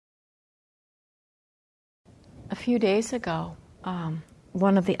A few days ago,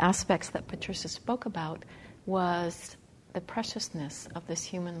 one of the aspects that Patricia spoke about was the preciousness of this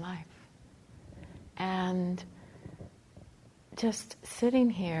human life. And just sitting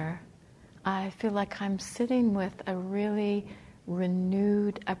here, I feel like I'm sitting with a really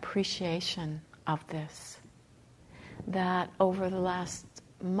renewed appreciation of this. That over the last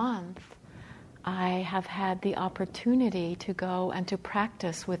month, I have had the opportunity to go and to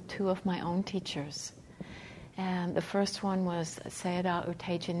practice with two of my own teachers. And the first one was Sayadaw U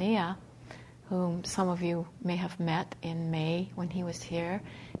Tejaniya, whom some of you may have met in May when he was here.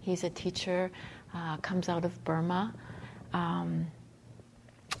 He's a teacher, comes out of Burma.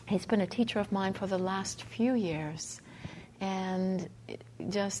 He's been a teacher of mine for the last few years. And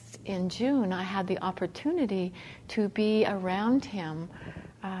just in June, I had the opportunity to be around him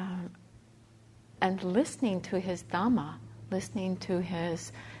and listening to his Dhamma, listening to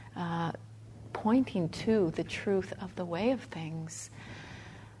his pointing to the truth of the way of things.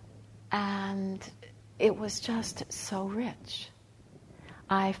 And it was just so rich.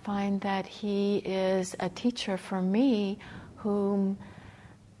 I find that he is a teacher for me whom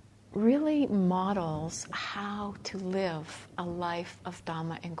really models how to live a life of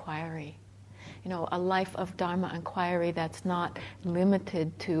Dhamma inquiry. You know, a life of Dharma inquiry that's not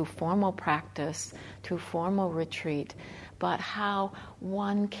limited to formal practice, to formal retreat, but how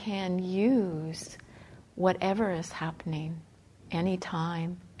one can use whatever is happening,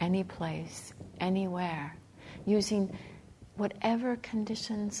 anytime, any place, anywhere, using whatever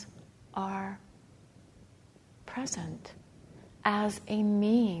conditions are present as a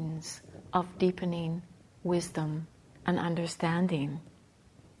means of deepening wisdom and understanding.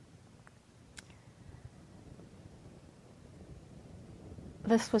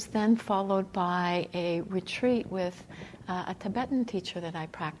 This was then followed by a retreat with a Tibetan teacher that I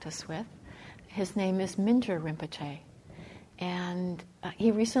practice with. His name is Mingyur Rinpoche. And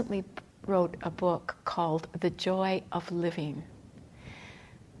he recently wrote a book called The Joy of Living.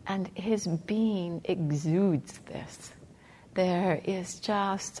 And his being exudes this. There is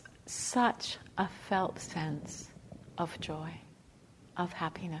just such a felt sense of joy, of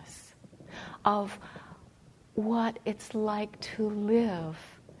happiness, of what it's like to live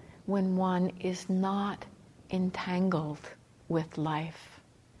when one is not entangled with life,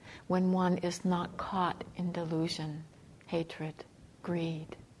 when one is not caught in delusion, hatred,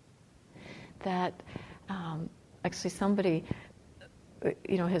 greed. That actually somebody,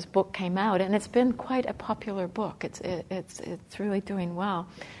 his book came out, and it's been quite a popular book. It's really doing well.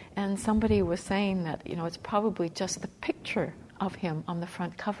 And somebody was saying that, it's probably just the picture of him on the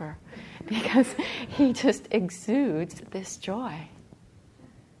front cover, because he just exudes this joy.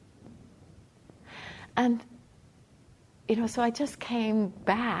 And, so I just came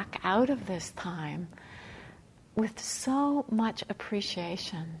back out of this time with so much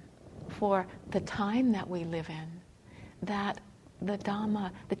appreciation for the time that we live in, that the Dhamma,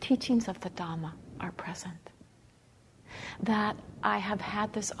 the teachings of the Dhamma are present. That I have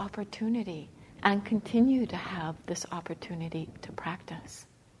had this opportunity and continue to have this opportunity to practice,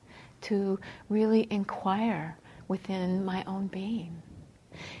 to really inquire within my own being.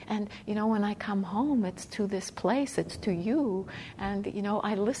 And, when I come home, it's to this place, it's to you, and,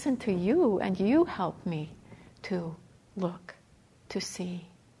 I listen to you, and you help me to look, to see,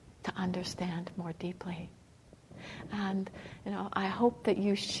 to understand more deeply. And, I hope that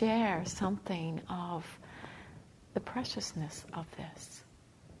you share something of the preciousness of this,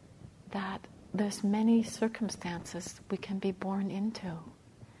 that there's many circumstances we can be born into,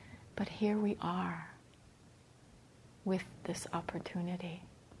 but here we are with this opportunity.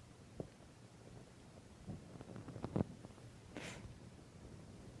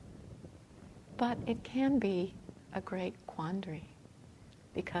 But it can be a great quandary,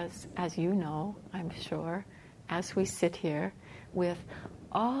 because as you know, I'm sure, as we sit here with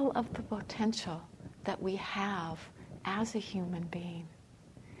all of the potential that we have as a human being,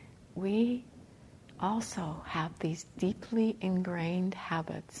 we also have these deeply ingrained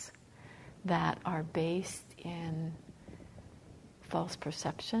habits that are based in false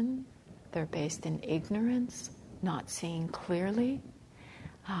perception, they're based in ignorance, not seeing clearly.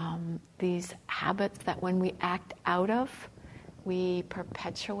 These habits that when we act out of, we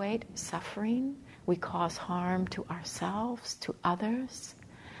perpetuate suffering, we cause harm to ourselves, to others.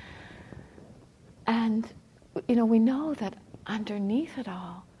 And, we know that underneath it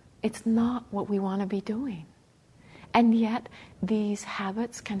all, it's not what we want to be doing. And yet, these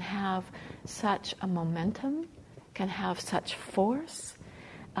habits can have such a momentum, can have such force.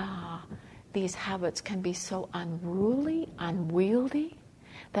 These habits can be so unruly, unwieldy,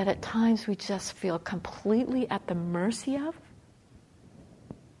 that at times we just feel completely at the mercy of.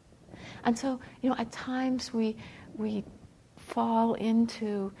 And so, at times we fall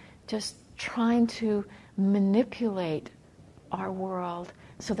into just trying to manipulate our world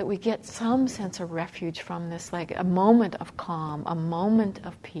so that we get some sense of refuge from this, like a moment of calm, a moment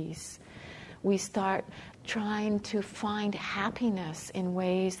of peace. We start trying to find happiness in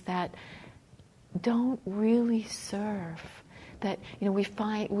ways that don't really serve. That,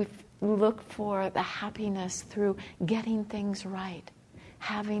 we look for the happiness through getting things right,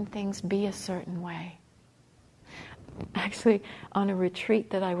 having things be a certain way. Actually, on a retreat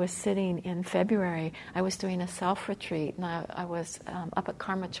that I was sitting in February, I was doing a self-retreat, and I was up at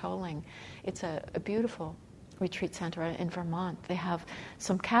Karma Choling. It's a beautiful retreat center in Vermont. They have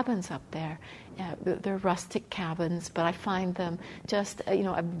some cabins up there. They're rustic cabins, but I find them just,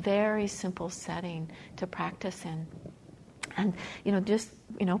 a very simple setting to practice in. And, just,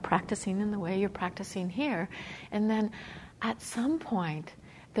 practicing in the way you're practicing here. And then at some point,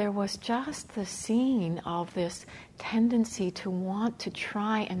 there was just the scene of this tendency to want to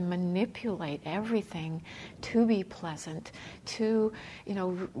try and manipulate everything to be pleasant, to,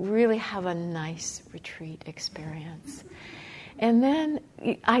 really have a nice retreat experience. And then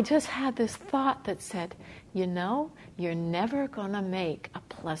I just had this thought that said, you're never going to make a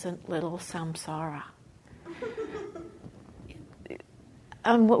pleasant little samsara.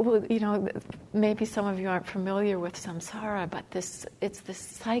 Maybe some of you aren't familiar with samsara, but it's this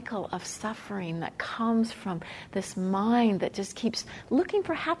cycle of suffering that comes from this mind that just keeps looking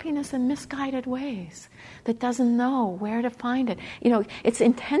for happiness in misguided ways, that doesn't know where to find it. Its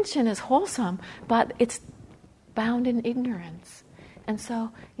intention is wholesome, but it's bound in ignorance. And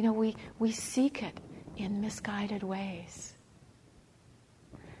so, we seek it in misguided ways.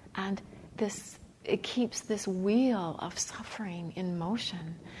 And it keeps this wheel of suffering in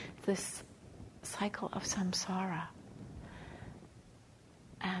motion, this cycle of samsara.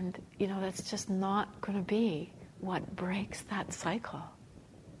 And, that's just not going to be what breaks that cycle.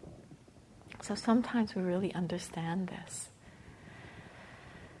 So sometimes we really understand this.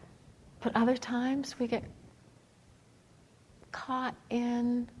 But other times we get caught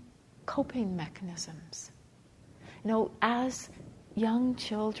in coping mechanisms. As young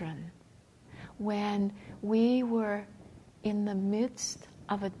children, when we were in the midst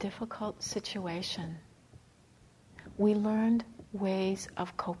of a difficult situation, we learned ways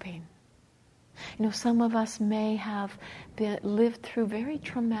of coping. Some of us may have lived through very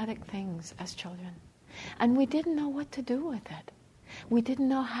traumatic things as children, and we didn't know what to do with it. We didn't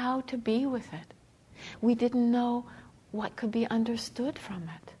know how to be with it. We didn't know what could be understood from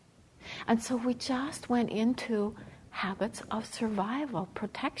it. And so we just went into habits of survival,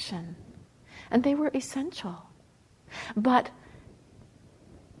 protection. And they were essential. But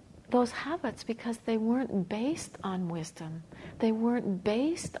those habits, because they weren't based on wisdom, they weren't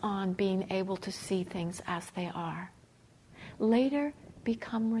based on being able to see things as they are, later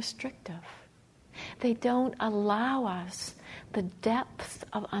become restrictive. They don't allow us the depths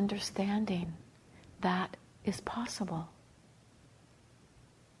of understanding that is possible.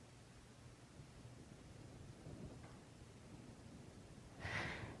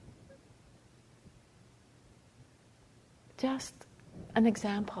 Just an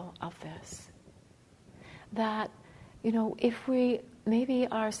example of this, that, if we maybe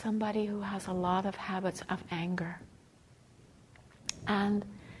are somebody who has a lot of habits of anger, and,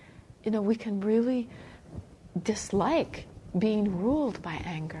 we can really dislike being ruled by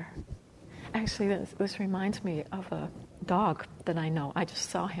anger. Actually, this reminds me of a dog that I know. I just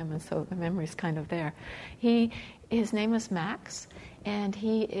saw him, and so the memory's kind of there. His name is Max, and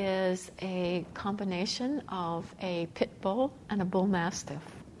he is a combination of a pit bull and a bull mastiff.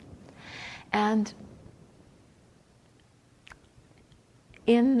 And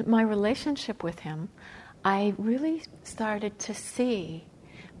in my relationship with him, I really started to see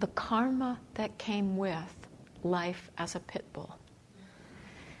the karma that came with life as a pit bull.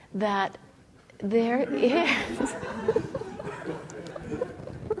 That there is...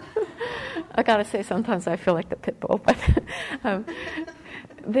 I gotta say, sometimes I feel like the pit bull, but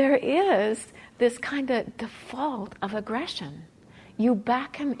there is this kind of default of aggression. You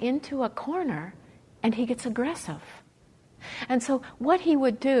back him into a corner, and he gets aggressive. And so what he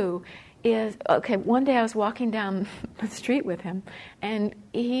would do is, one day I was walking down the street with him, and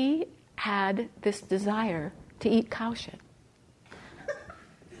he had this desire to eat cow shit.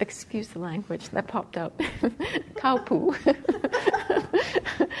 Excuse the language, that popped out. Cow poo.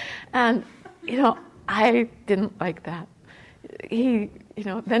 And, I didn't like that. Then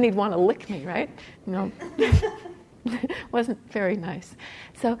he'd want to lick me, right? Wasn't very nice.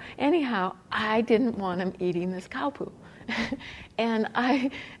 So anyhow, I didn't want him eating this cow poo. And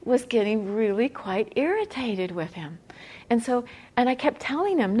I was getting really quite irritated with him. And I kept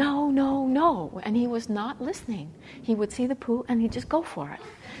telling him, no, no, no. And he was not listening. He would see the poo and he'd just go for it.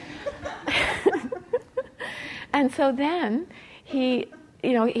 And so then he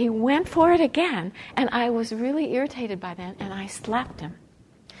went for it again. And I was really irritated by that. And I slapped him.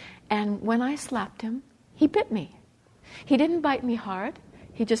 And when I slapped him, he bit me. He didn't bite me hard.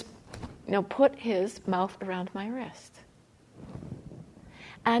 He just, put his mouth around my wrist.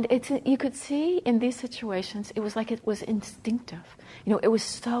 And you could see in these situations, it was like it was instinctive. It was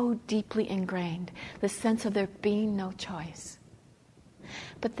so deeply ingrained, the sense of there being no choice.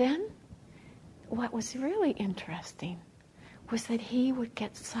 But then, what was really interesting was that he would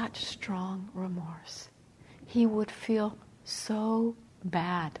get such strong remorse. He would feel so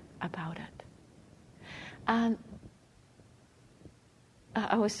bad about it. And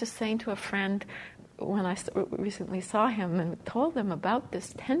I was just saying to a friend when I recently saw him and told them about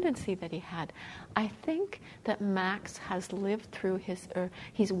this tendency that he had, I think that Max has lived through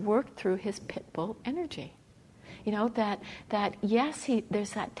he's worked through his pit bull energy. That yes,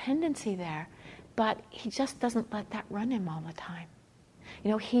 there's that tendency there, but he just doesn't let that run him all the time.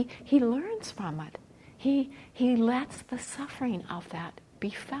 He learns from it. He lets the suffering of that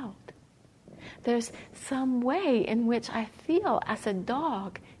be felt. There's some way in which I feel as a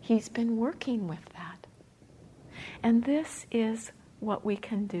dog he's been working with that. And this is what we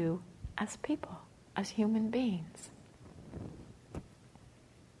can do as people, as human beings.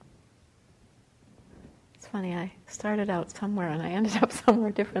 It's funny, I started out somewhere and I ended up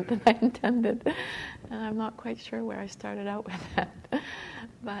somewhere different than I intended. And I'm not quite sure where I started out with that.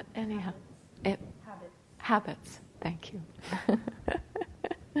 But anyhow, habits. Thank you.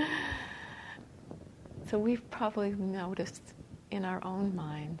 So we've probably noticed in our own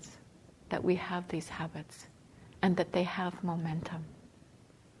minds that we have these habits and that they have momentum.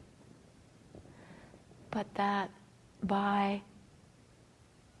 But that by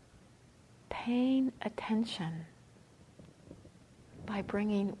paying attention, by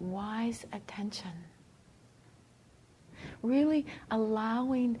bringing wise attention, really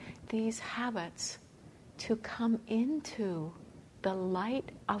allowing these habits to come into the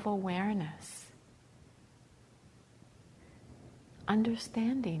light of awareness,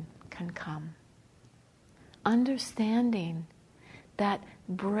 understanding can come. Understanding that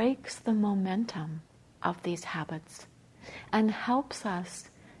breaks the momentum of these habits and helps us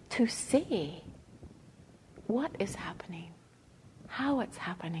to see what is happening, how it's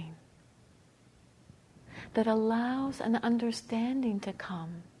happening. That allows an understanding to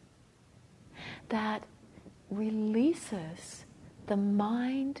come that releases the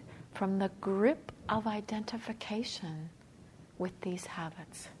mind from the grip of identification with these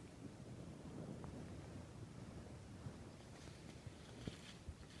habits.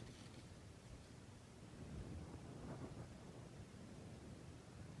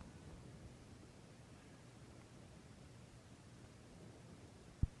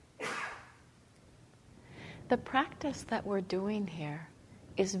 The practice that we're doing here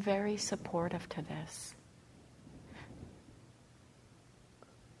is very supportive to this.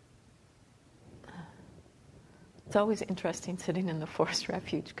 It's always interesting sitting in the forest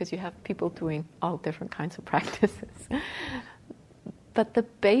refuge because you have people doing all different kinds of practices. But the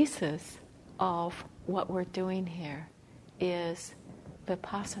basis of what we're doing here is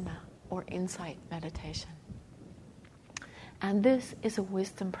vipassana, or insight meditation. And this is a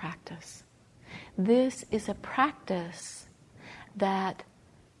wisdom practice. This is a practice that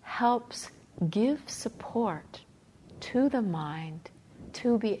helps give support to the mind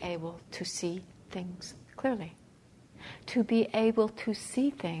to be able to see things clearly, to be able to see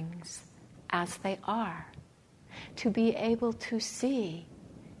things as they are, to be able to see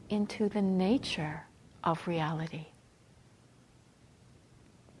into the nature of reality.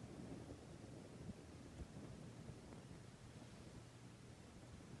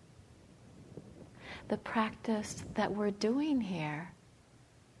 The practice that we're doing here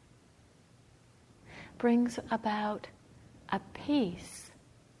brings about a peace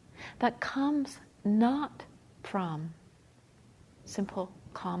that comes not from simple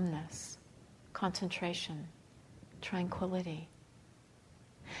calmness, concentration, tranquility,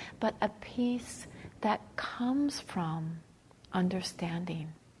 but a peace that comes from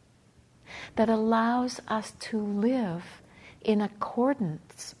understanding, that allows us to live in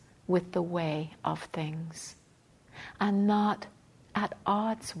accordance with the way of things and not at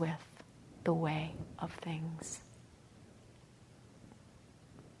odds with the way of things.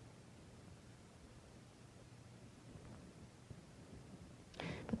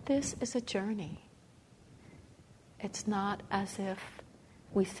 this is a journey. It's not as if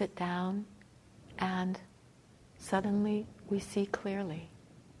we sit down and suddenly we see clearly,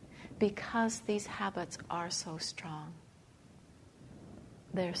 because these habits are so strong.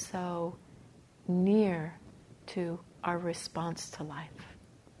 They're so near to our response to life.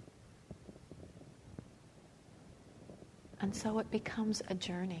 And so it becomes a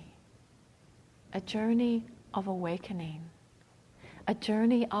journey of awakening, a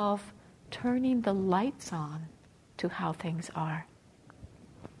journey of turning the lights on to how things are.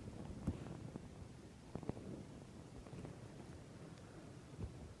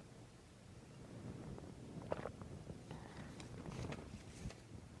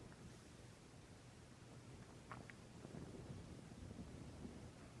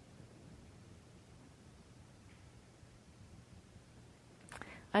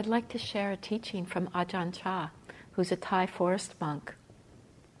 I'd like to share a teaching from Ajahn Chah, who's a Thai forest monk.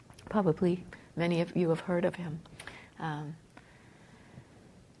 Probably many of you have heard of him.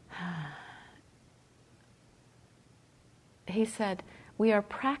 He said, we are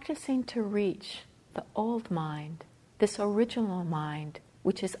practicing to reach the old mind, this original mind,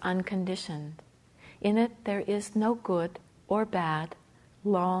 which is unconditioned. In it there is no good or bad,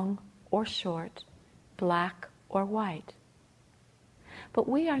 long or short, black or white. But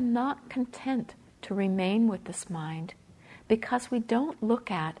we are not content to remain with this mind because we don't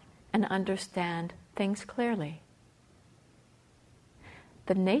look at and understand things clearly.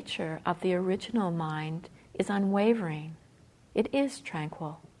 The nature of the original mind is unwavering. It is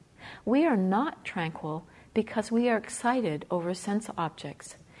tranquil. We are not tranquil because we are excited over sense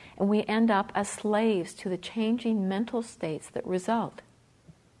objects, and we end up as slaves to the changing mental states that result.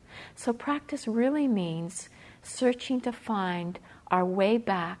 So practice really means searching to find our way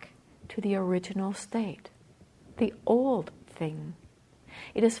back to the original state, the old thing.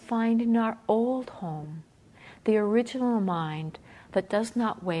 It is finding our old home, the original mind that does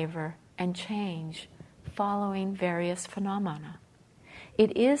not waver and change following various phenomena.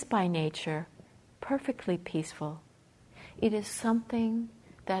 It is by nature perfectly peaceful. It is something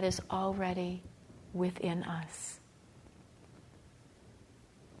that is already within us.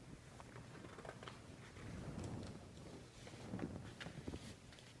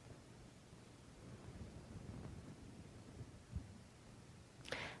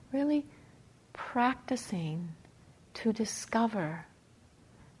 Really practicing to discover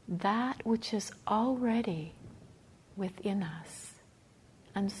that which is already within us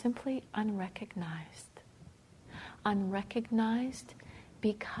and simply unrecognized. Unrecognized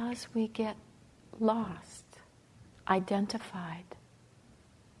because we get lost, identified,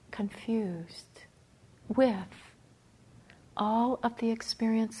 confused with all of the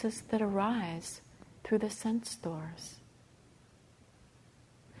experiences that arise through the sense doors.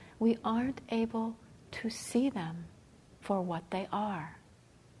 We aren't able to see them for what they are.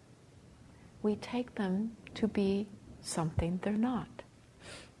 We take them to be something they're not.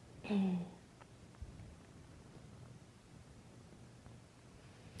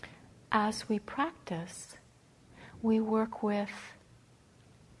 As we practice, we work with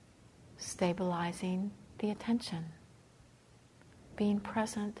stabilizing the attention, being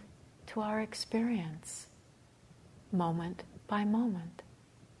present to our experience, moment by moment.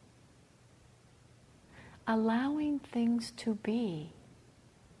 Allowing things to be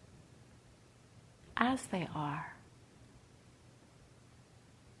as they are.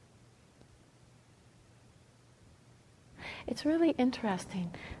 It's really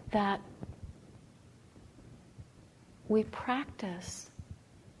interesting that we practice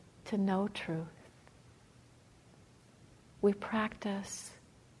to know truth. We practice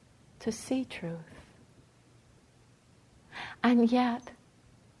to see truth. And yet,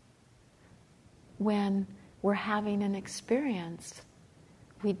 when we're having an experience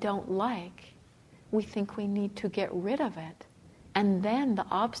we don't like, we think we need to get rid of it, and then the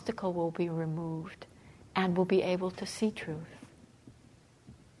obstacle will be removed and we'll be able to see truth.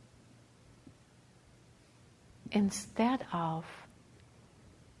 Instead of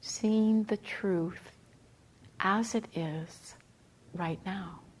seeing the truth as it is right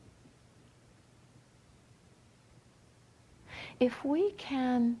now. If we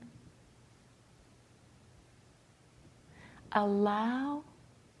can allow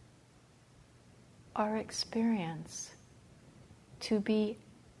our experience to be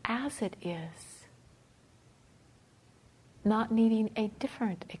as it is, not needing a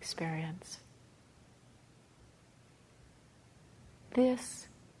different experience. This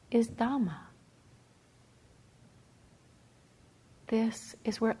is Dhamma. This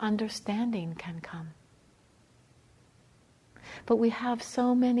is where understanding can come. But we have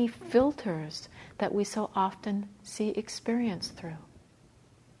so many filters that we so often see experience through.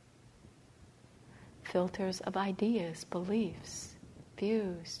 Filters of ideas, beliefs,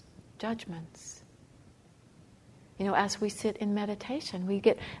 views, judgments. As we sit in meditation, we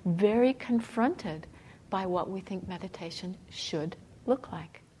get very confronted by what we think meditation should look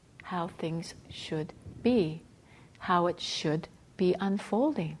like, how things should be, how it should be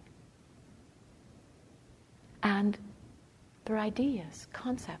unfolding. And their ideas,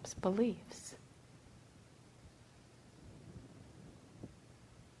 concepts, beliefs.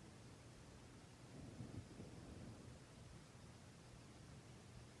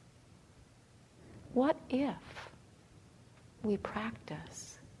 What if we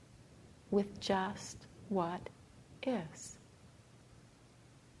practice with just what is?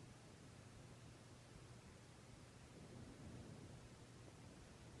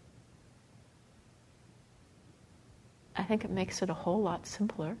 I think it makes it a whole lot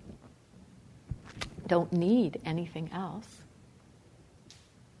simpler. Don't need anything else.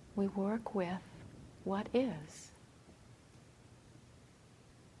 We work with what is.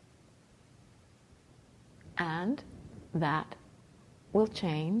 And that will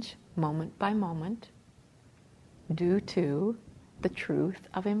change moment by moment due to the truth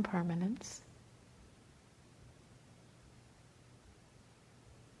of impermanence.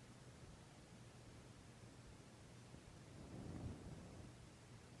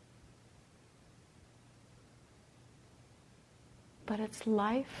 But it's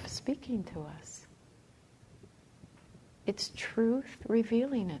life speaking to us. It's truth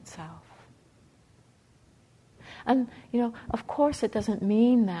revealing itself. And, of course it doesn't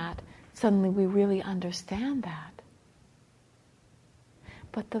mean that suddenly we really understand that.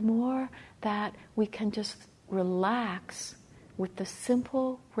 But the more that we can just relax with the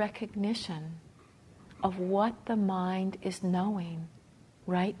simple recognition of what the mind is knowing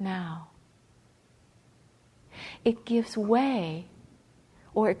right now, it gives way,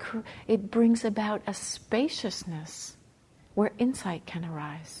 or it brings about a spaciousness where insight can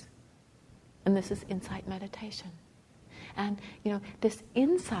arise. And this is insight meditation. And, this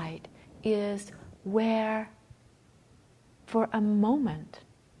insight is where, for a moment,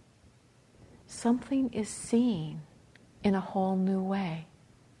 something is seen in a whole new way.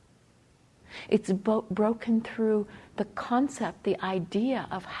 It's broken through the concept, the idea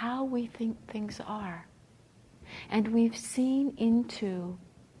of how we think things are. And we've seen into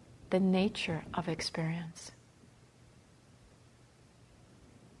the nature of experience.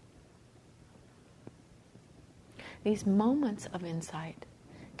 These moments of insight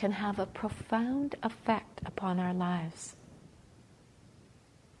can have a profound effect upon our lives.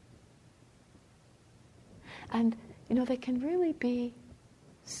 And, they can really be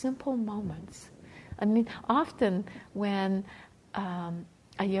simple moments. I mean, often when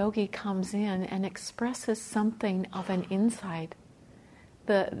a yogi comes in and expresses something of an insight,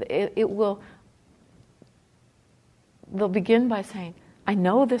 they'll begin by saying, I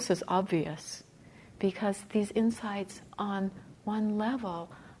know this is obvious, because these insights on one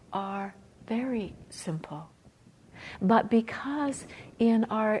level are very simple. But because in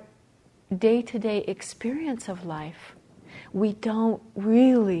our day-to-day experience of life, we don't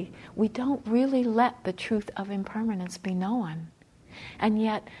really let the truth of impermanence be known. And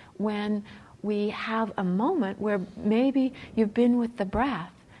yet when we have a moment where maybe you've been with the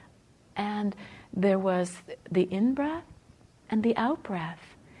breath, and there was the in-breath and the out-breath,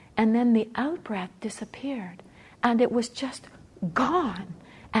 and then the out-breath disappeared, and it was just gone.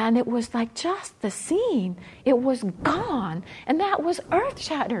 And it was like just the scene. It was gone. And that was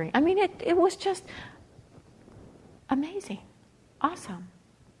earth-shattering. I mean, it was just amazing. Awesome.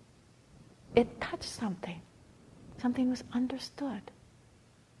 It touched something. Something was understood.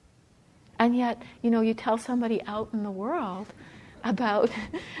 And yet, you tell somebody out in the world about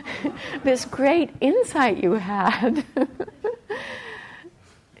this great insight you had.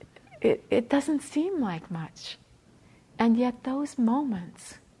 It doesn't seem like much. And yet those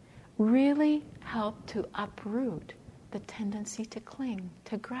moments really help to uproot the tendency to cling,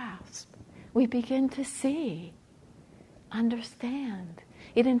 to grasp. We begin to see, understand.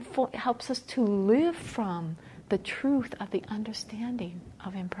 It helps us to live from the truth of the understanding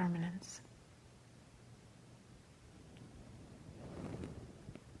of impermanence.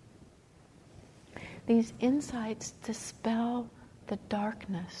 These insights dispel the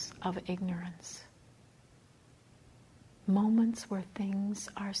darkness of ignorance. Moments where things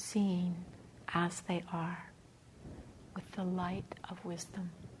are seen as they are, with the light of wisdom.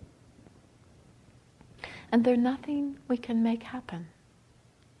 And they're nothing we can make happen.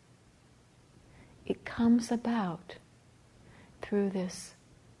 It comes about through this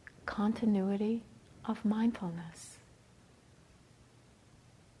continuity of mindfulness.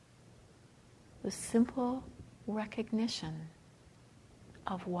 The simple recognition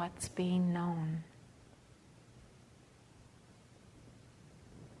of what's being known.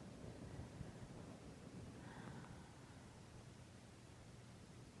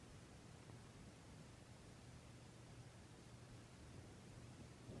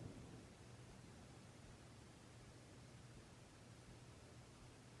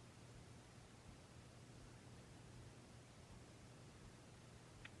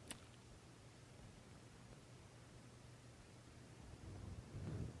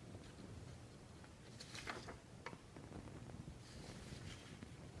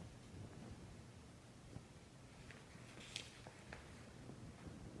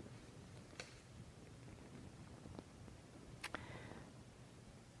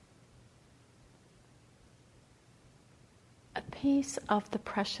 A piece of the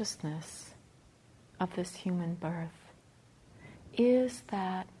preciousness of this human birth is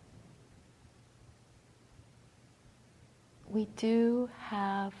that we do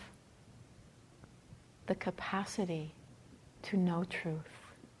have the capacity to know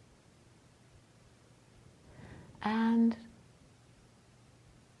truth. And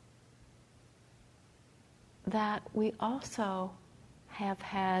that we also have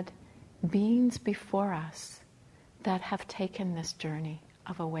had beings before us that have taken this journey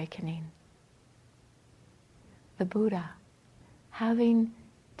of awakening. The Buddha, having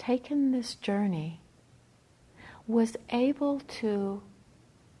taken this journey, was able to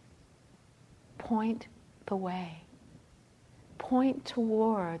point the way, point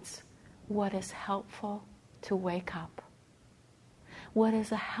towards what is helpful to wake up, what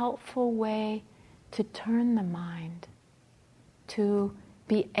is a helpful way to turn the mind, to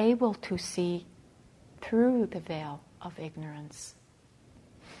be able to see through the veil of ignorance.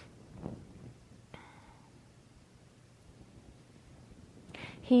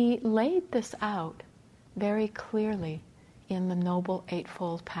 He laid this out very clearly in the Noble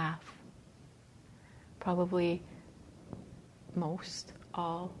Eightfold Path. Probably most,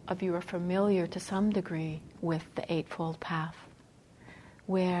 all of you are familiar to some degree with the Eightfold Path,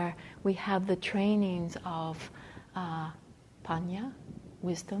 where we have the trainings of Panya,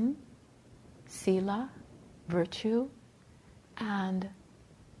 wisdom, Sila, virtue, and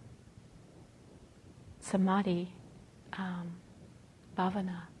Samadhi,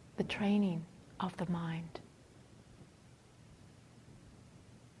 Bhavana, the training of the mind.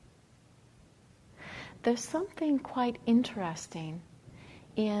 There's something quite interesting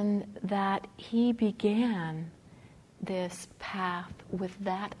in that he began this path with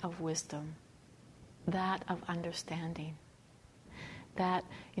that of wisdom, that of understanding. That,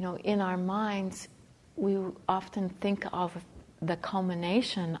 in our minds, we often think of the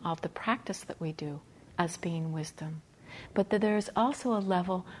culmination of the practice that we do as being wisdom. But that there's also a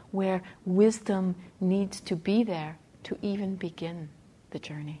level where wisdom needs to be there to even begin the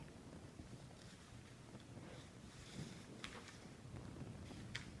journey.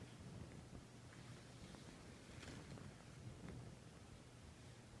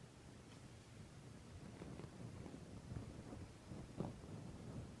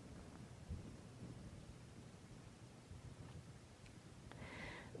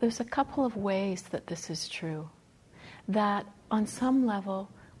 There's a couple of ways that this is true. That on some level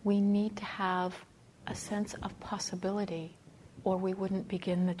we need to have a sense of possibility or we wouldn't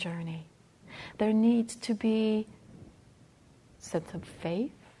begin the journey. There needs to be a sense of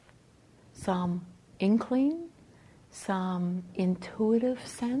faith, some inkling, some intuitive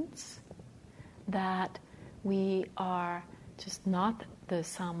sense that we are just not the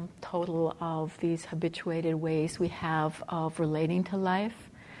sum total of these habituated ways we have of relating to life.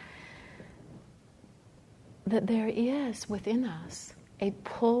 That there is within us a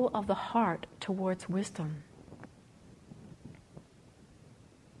pull of the heart towards wisdom.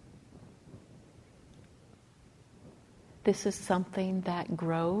 This is something that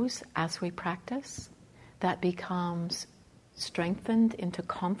grows as we practice, that becomes strengthened into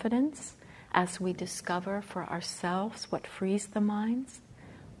confidence as we discover for ourselves what frees the minds,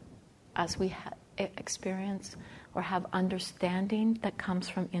 as we experience or have understanding that comes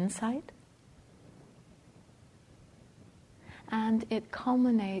from insight. And it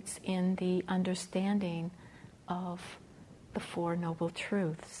culminates in the understanding of the Four Noble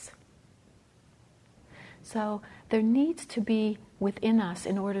Truths. So there needs to be within us,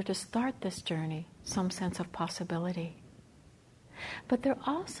 in order to start this journey, some sense of possibility. But there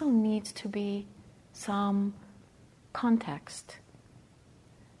also needs to be some context.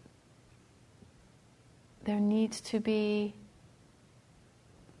 There needs to be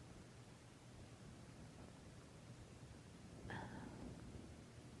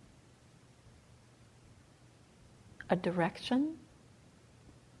a direction,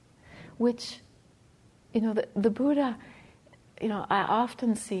 which, the Buddha, I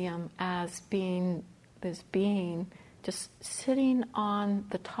often see him as being this being just sitting on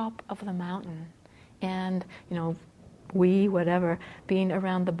the top of the mountain, and, whatever, being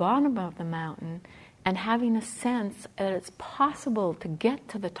around the bottom of the mountain and having a sense that it's possible to get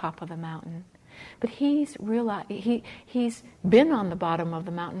to the top of the mountain. But he's been on the bottom of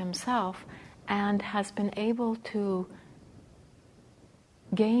the mountain himself and has been able to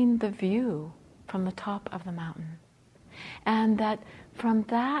gain the view from the top of the mountain. And that from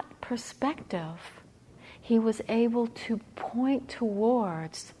that perspective, he was able to point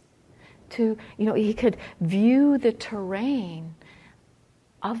towards, he could view the terrain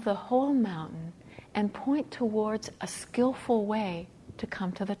of the whole mountain and point towards a skillful way to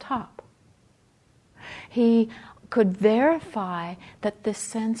come to the top. He could verify that the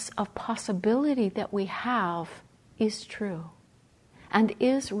sense of possibility that we have is true and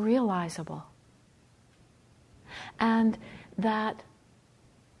is realizable. And that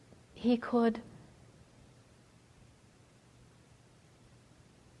he could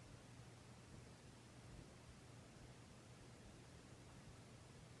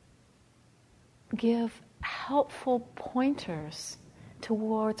give helpful pointers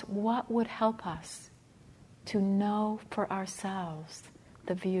towards what would help us to know for ourselves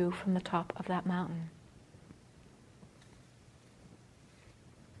the view from the top of that mountain.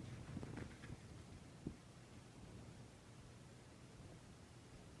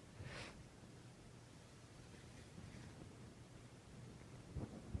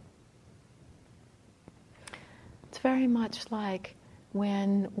 It's very much like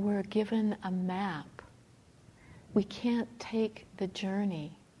when we're given a map. We can't take the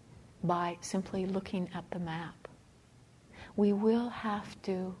journey by simply looking at the map. We will have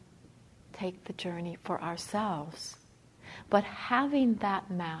to take the journey for ourselves. But having that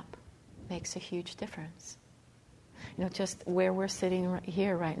map makes a huge difference. Just where we're sitting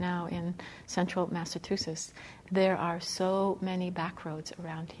here right now in central Massachusetts, there are so many back roads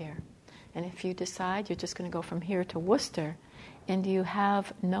around here. And if you decide you're just going to go from here to Worcester and you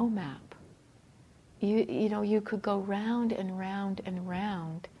have no map, you could go round and round and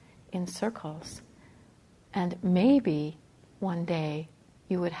round in circles, and maybe one day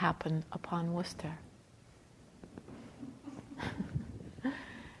you would happen upon Worcester.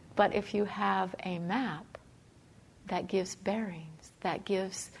 But if you have a map that gives bearings, that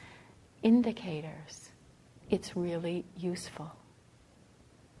gives indicators, it's really useful.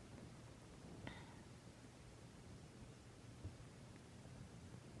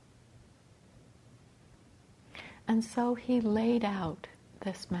 And so he laid out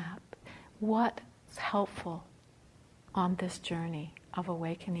this map. What's helpful on this journey of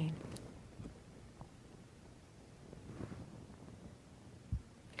awakening?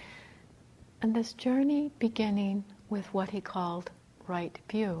 And this journey beginning with what he called right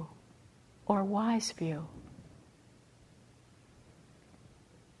view, or wise view.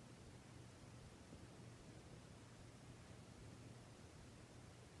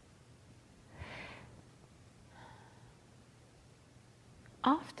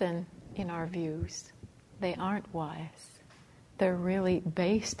 Often in our views, they aren't wise. They're really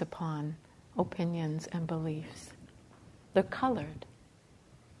based upon opinions and beliefs. They're colored,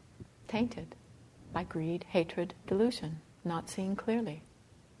 tainted by greed, hatred, delusion, not seeing clearly.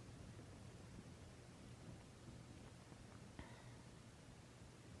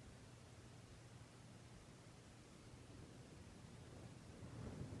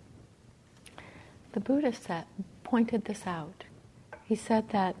 The Buddha pointed this out. He said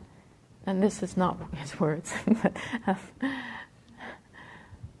that, and this is not his words,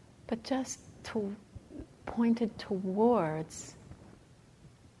 but just pointed towards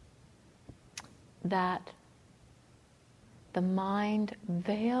that the mind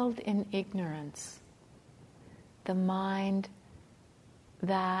veiled in ignorance, the mind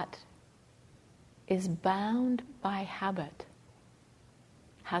that is bound by habit,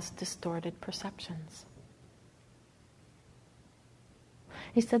 has distorted perceptions.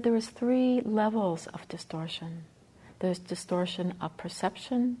 He said there was 3 levels of distortion. There's distortion of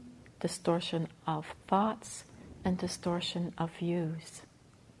perception, distortion of thoughts, and distortion of views.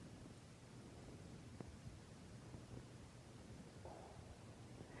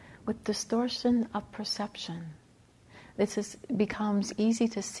 With distortion of perception, becomes easy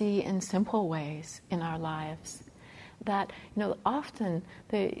to see in simple ways in our lives. That often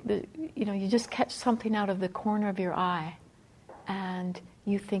you just catch something out of the corner of your eye, and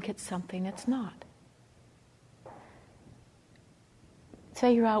you think it's something it's not.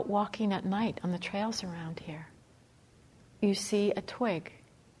 Say you're out walking at night on the trails around here, you see a twig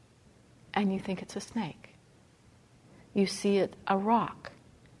and you think it's a snake. You see a rock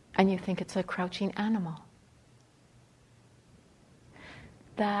and you think it's a crouching animal.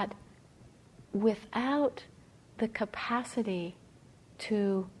 That without the capacity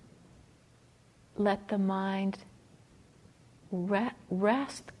to let the mind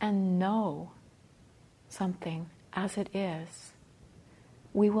rest and know something as it is,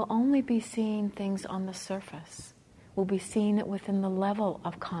 we will only be seeing things on the surface. We'll be seeing it within the level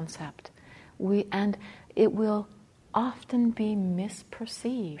of concept. And it will often be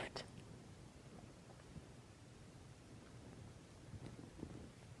misperceived.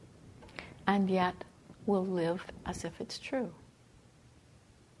 And yet we'll live as if it's true.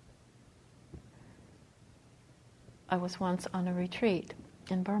 I was once on a retreat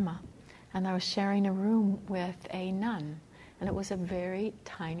in Burma, and I was sharing a room with a nun, and it was a very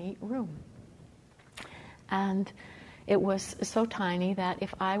tiny room. And it was so tiny that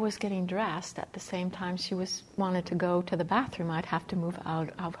if I was getting dressed at the same time she wanted to go to the bathroom, I'd have to move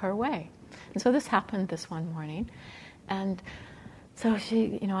out of her way. And so this happened this one morning, and so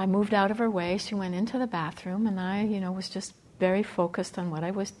I moved out of her way. She went into the bathroom, and I, was just very focused on what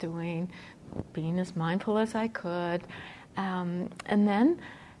I was doing, being as mindful as I could. And then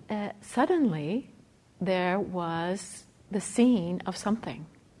suddenly there was the scene of something.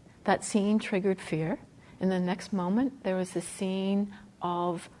 That scene triggered fear. In the next moment, there was the scene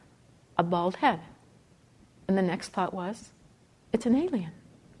of a bald head. And the next thought was, it's an alien.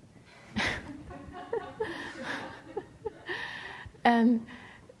 And,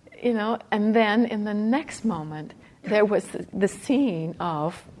 and then in the next moment, there was the scene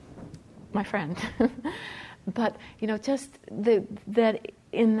of my friend. But, just that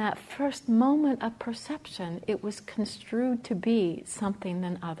in that first moment of perception, it was construed to be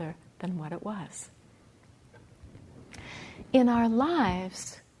something other than what it was. In our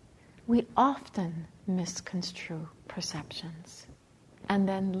lives, we often misconstrue perceptions and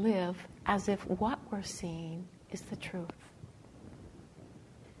then live as if what we're seeing is the truth.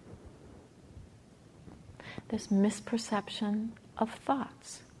 This misperception of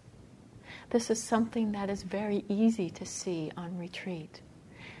thoughts. This is something that is very easy to see on retreat.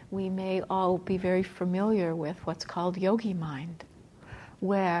 We may all be very familiar with what's called yogi mind,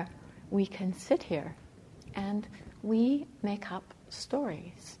 where we can sit here and we make up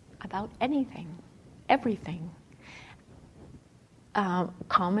stories about anything, everything.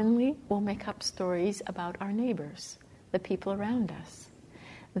 Commonly, we'll make up stories about our neighbors, the people around us,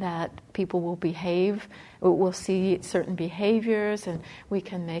 that people will behave, we'll see certain behaviors, and we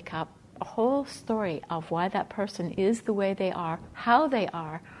can make up a whole story of why that person is the way they are, how they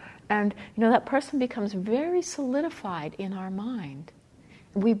are, and that person becomes very solidified in our mind.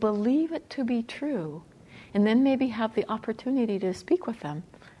 We believe it to be true, and then maybe have the opportunity to speak with them,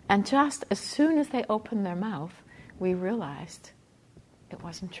 and just as soon as they opened their mouth, we realized it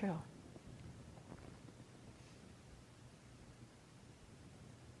wasn't true.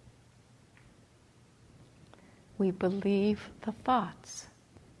 We believe the thoughts,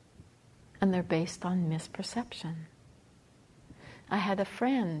 and they're based on misperception. I had a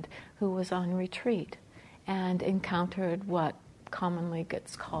friend who was on retreat and encountered what commonly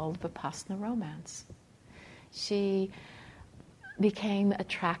gets called Vipassana romance. She became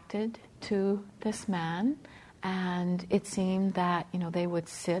attracted to this man, and it seemed that they would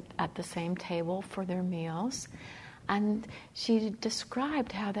sit at the same table for their meals. And she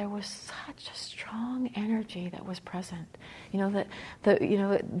described how there was such a strong energy that was present. That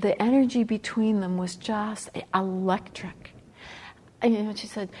the energy between them was just electric. And she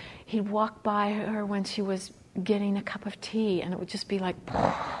said he'd walk by her when she was getting a cup of tea, and it would just be like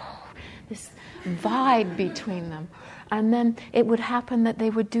this vibe between them. And then it would happen that they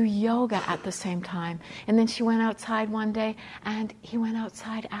would do yoga at the same time. And then she went outside one day, and he went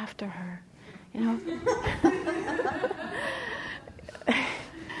outside after her.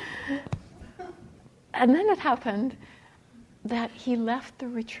 And then it happened that he left the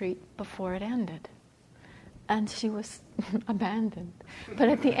retreat before it ended, and she was abandoned. But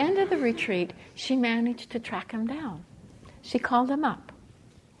at the end of the retreat, she managed to track him down. She called him up.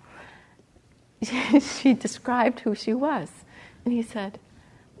 She described who she was, and he said,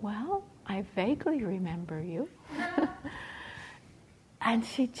 "Well, I vaguely remember you." And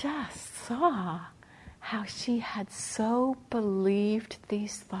she just saw how she had so believed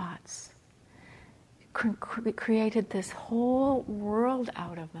these thoughts, created this whole world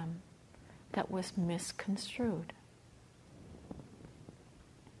out of them that was misconstrued.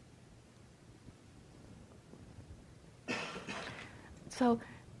 So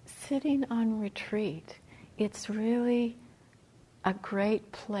sitting on retreat, it's really a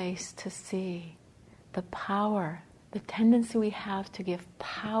great place to see the power, the tendency we have to give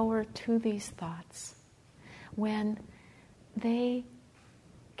power to these thoughts when they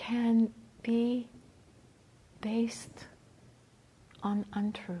can be based on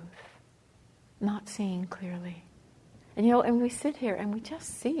untruth, not seeing clearly. And and we sit here and we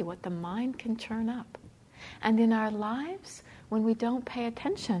just see what the mind can churn up. And in our lives, when we don't pay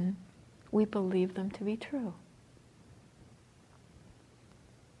attention, we believe them to be true.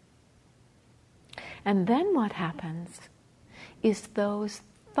 And then what happens is those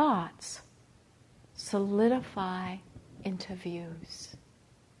thoughts solidify into views.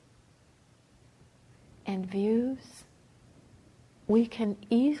 And views, we can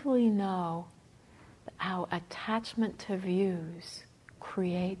easily know how attachment to views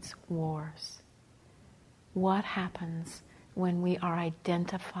creates wars. What happens when we are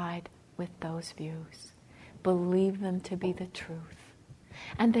identified with those views, believe them to be the truth?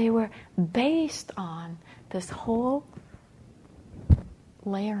 And they were based on this whole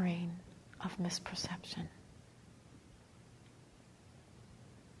layering of misperception.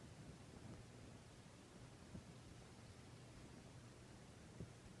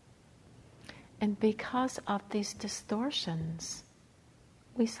 And because of these distortions,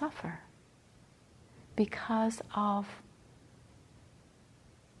 we suffer. Because of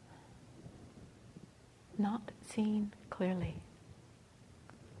not seeing clearly.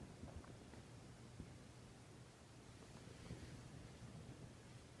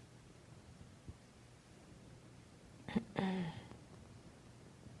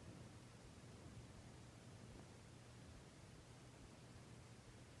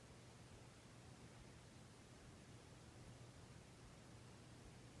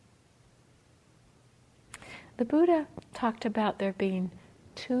 The Buddha talked about there being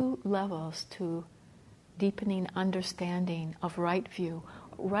two levels to deepening understanding of right view.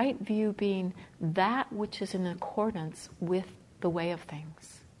 Right view being that which is in accordance with the way of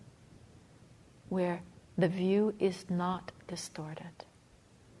things, where the view is not distorted.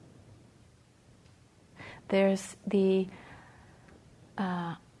 There's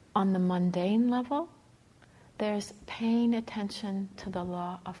on the mundane level, there's paying attention to the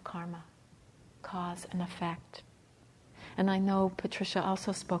law of karma, cause and effect. And I know Patricia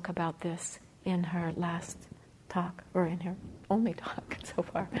also spoke about this in her last talk, or in her only talk so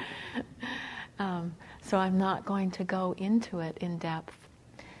far. So I'm not going to go into it in depth.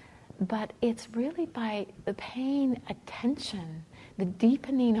 But it's really by the paying attention, the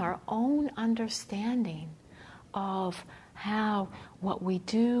deepening our own understanding of how what we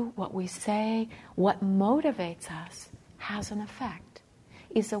do, what we say, what motivates us has an effect,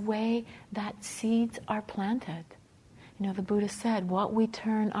 is a way that seeds are planted. The Buddha said, what we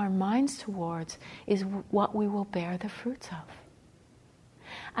turn our minds towards is what we will bear the fruits of.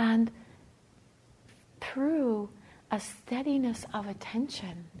 And through a steadiness of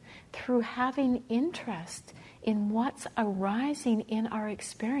attention, through having interest in what's arising in our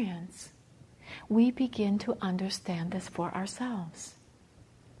experience, we begin to understand this for ourselves.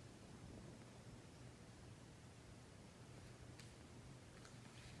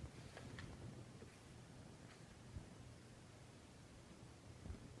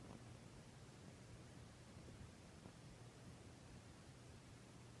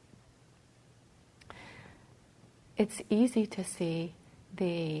 It's easy to see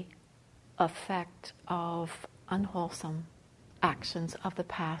the effect of unwholesome actions of the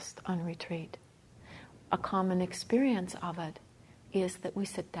past on retreat. A common experience of it is that we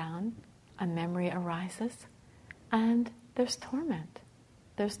sit down, a memory arises, and there's torment,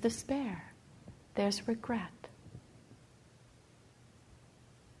 there's despair, there's regret.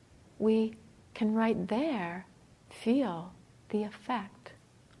 We can right there feel the effect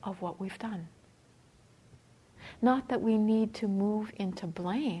of what we've done. Not that we need to move into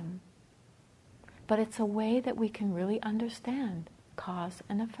blame, but it's a way that we can really understand cause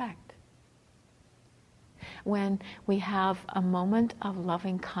and effect. When we have a moment of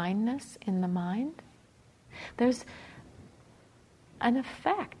loving kindness in the mind, there's an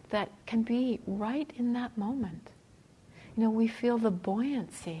effect that can be right in that moment. We feel the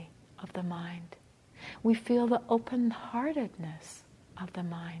buoyancy of the mind. We feel the open-heartedness of the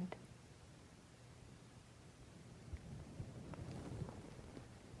mind.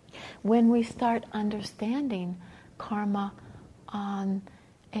 When we start understanding karma on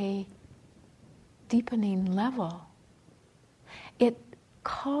a deepening level, it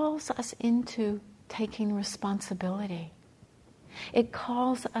calls us into taking responsibility. It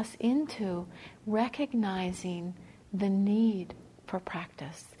calls us into recognizing the need for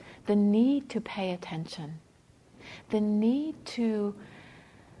practice, the need to pay attention. The need to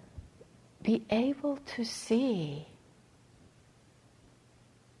be able to see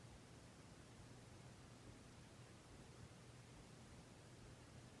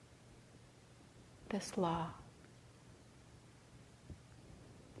this law.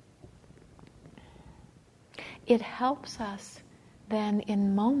 It helps us then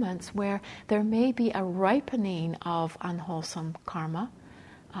in moments where there may be a ripening of unwholesome karma,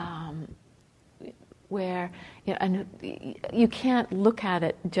 where and you can't look at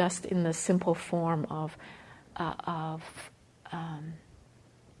it just in the simple form of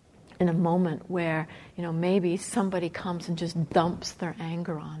in a moment where maybe somebody comes and just dumps their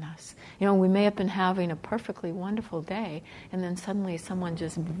anger on us. We may have been having a perfectly wonderful day, and then suddenly someone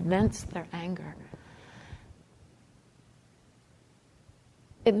just vents their anger.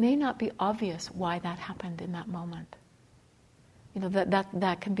 It may not be obvious why that happened in that moment.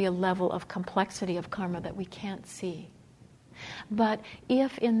 That can be a level of complexity of karma that we can't see. But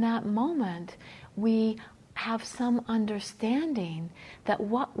if in that moment we have some understanding that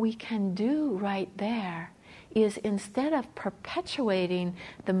what we can do right there is, instead of perpetuating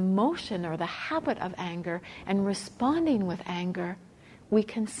the motion or the habit of anger and responding with anger, we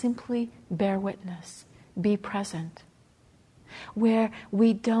can simply bear witness, be present, where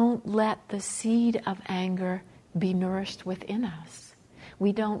we don't let the seed of anger be nourished within us.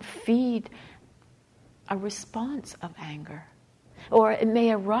 We don't feed a response of anger. Or it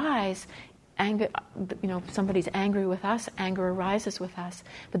may arise, anger, somebody's angry with us, anger arises with us,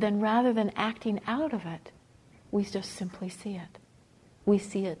 but then rather than acting out of it, we just simply see it. We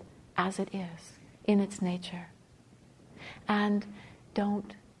see it as it is, in its nature. And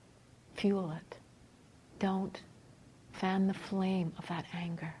don't fuel it. Don't fan the flame of that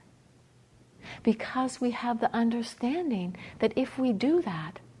anger. Because we have the understanding that if we do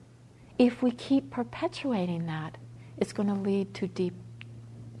that, if we keep perpetuating that, it's going to lead to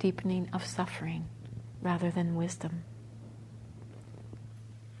deepening of suffering rather than wisdom.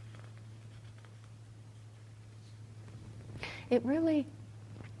 It really,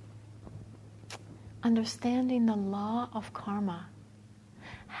 understanding the law of karma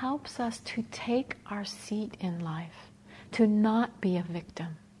helps us to take our seat in life, to not be a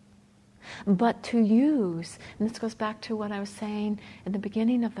victim, but to use, and this goes back to what I was saying at the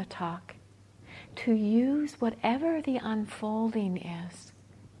beginning of the talk, to use whatever the unfolding is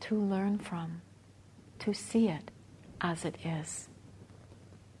to learn from, to see it as it is.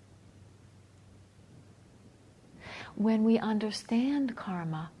 When we understand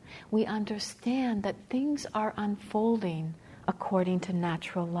karma, we understand that things are unfolding according to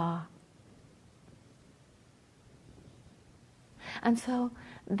natural law. And so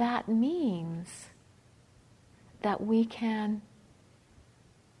that means that we can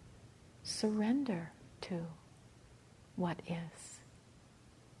surrender to what is.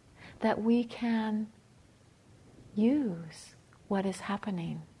 That we can use what is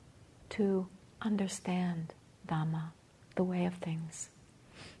happening to understand Dhamma, the way of things.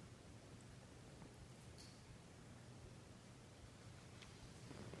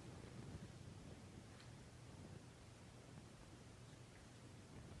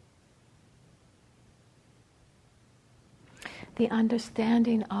 The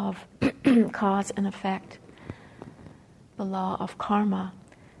understanding of cause and effect, the law of karma,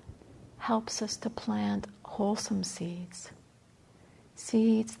 helps us to plant wholesome seeds.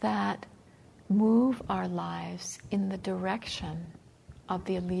 Seeds that move our lives in the direction of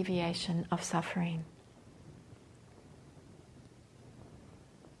the alleviation of suffering.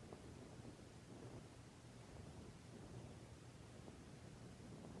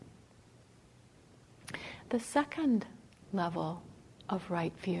 The second level of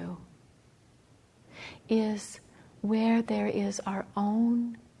right view is where there is our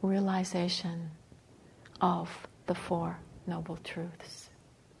own realization of the Four Noble Truths.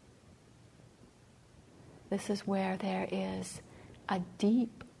 This is where there is a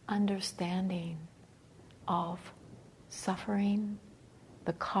deep understanding of suffering,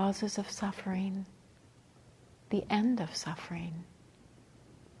 the causes of suffering, the end of suffering,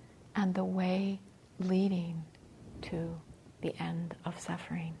 and the way leading to the end of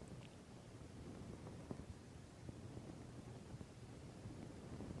suffering.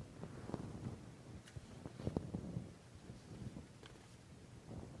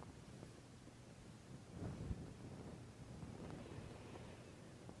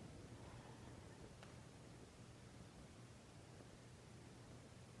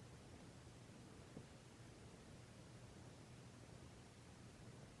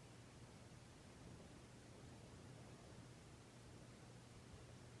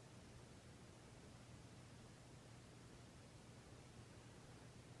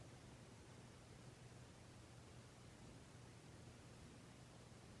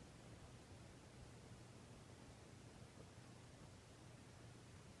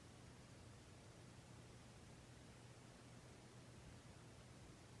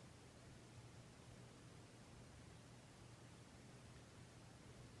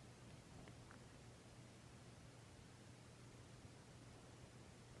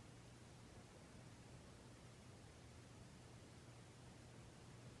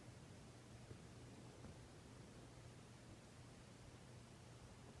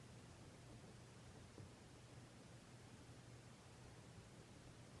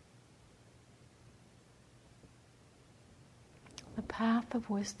 path of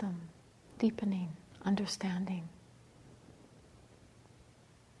wisdom, deepening, understanding.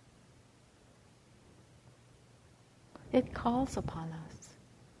 It calls upon us.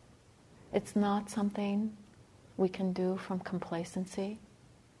 It's not something we can do from complacency,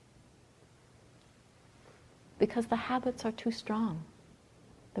 because the habits are too strong,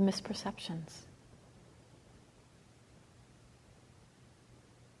 the misperceptions.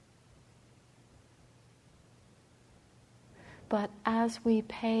 But as we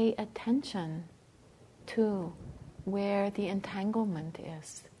pay attention to where the entanglement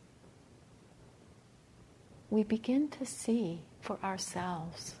is, we begin to see for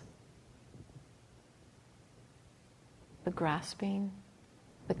ourselves the grasping,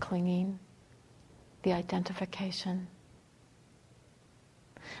 the clinging, the identification.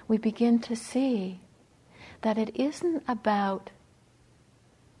 We begin to see that it isn't about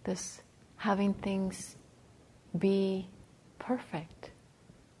this having things be perfect,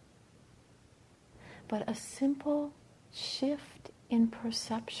 but a simple shift in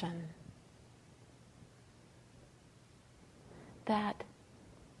perception that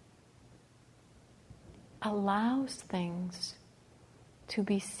allows things to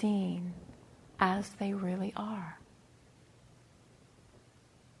be seen as they really are.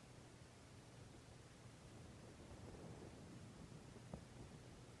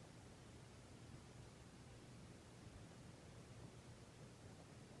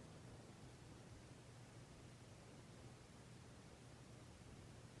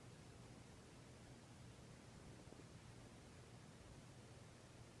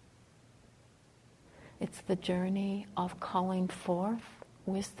 It's the journey of calling forth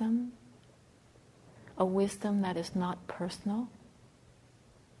wisdom, a wisdom that is not personal,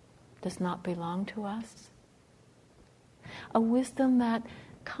 does not belong to us, a wisdom that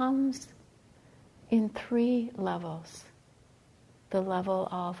comes in 3 levels. The level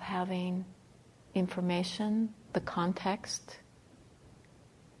of having information, the context,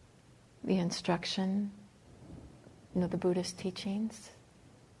 the instruction, the Buddhist teachings.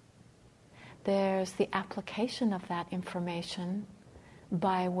 There's the application of that information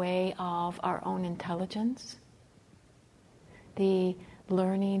by way of our own intelligence, the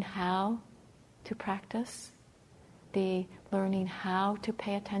learning how to practice, the learning how to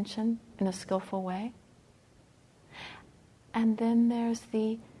pay attention in a skillful way. And then there's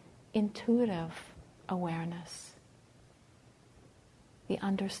the intuitive awareness, the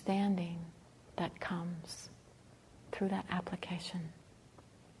understanding that comes through that application.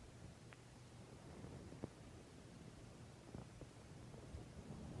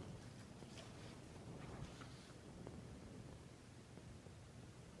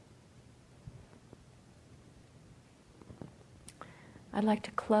 I'd like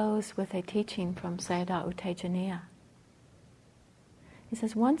to close with a teaching from Sayadaw U Tejaniya. He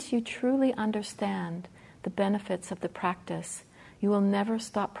says, once you truly understand the benefits of the practice, you will never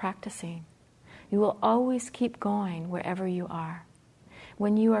stop practicing. You will always keep going wherever you are.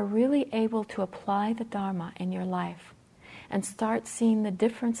 When you are really able to apply the Dharma in your life and start seeing the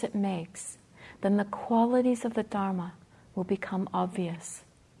difference it makes, then the qualities of the Dharma will become obvious.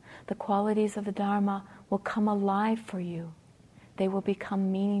 The qualities of the Dharma will come alive for you. They will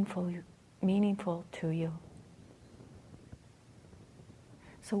become meaningful to you.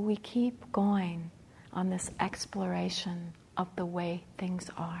 So we keep going on this exploration of the way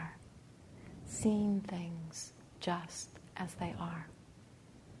things are, seeing things just as they are.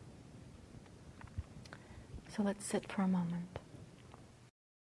 So let's sit for a moment.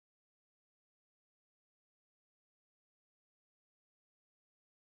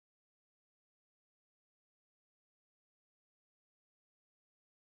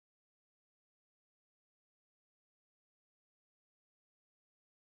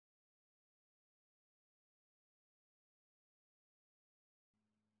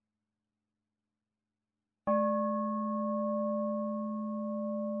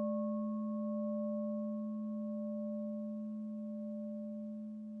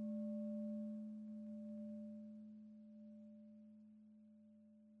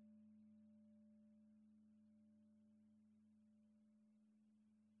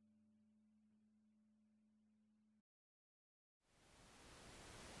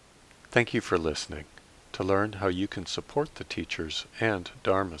 Thank you for listening. To learn how you can support the teachers and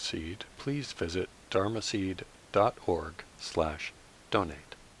Dharma Seed, please visit dharmaseed.org/donate.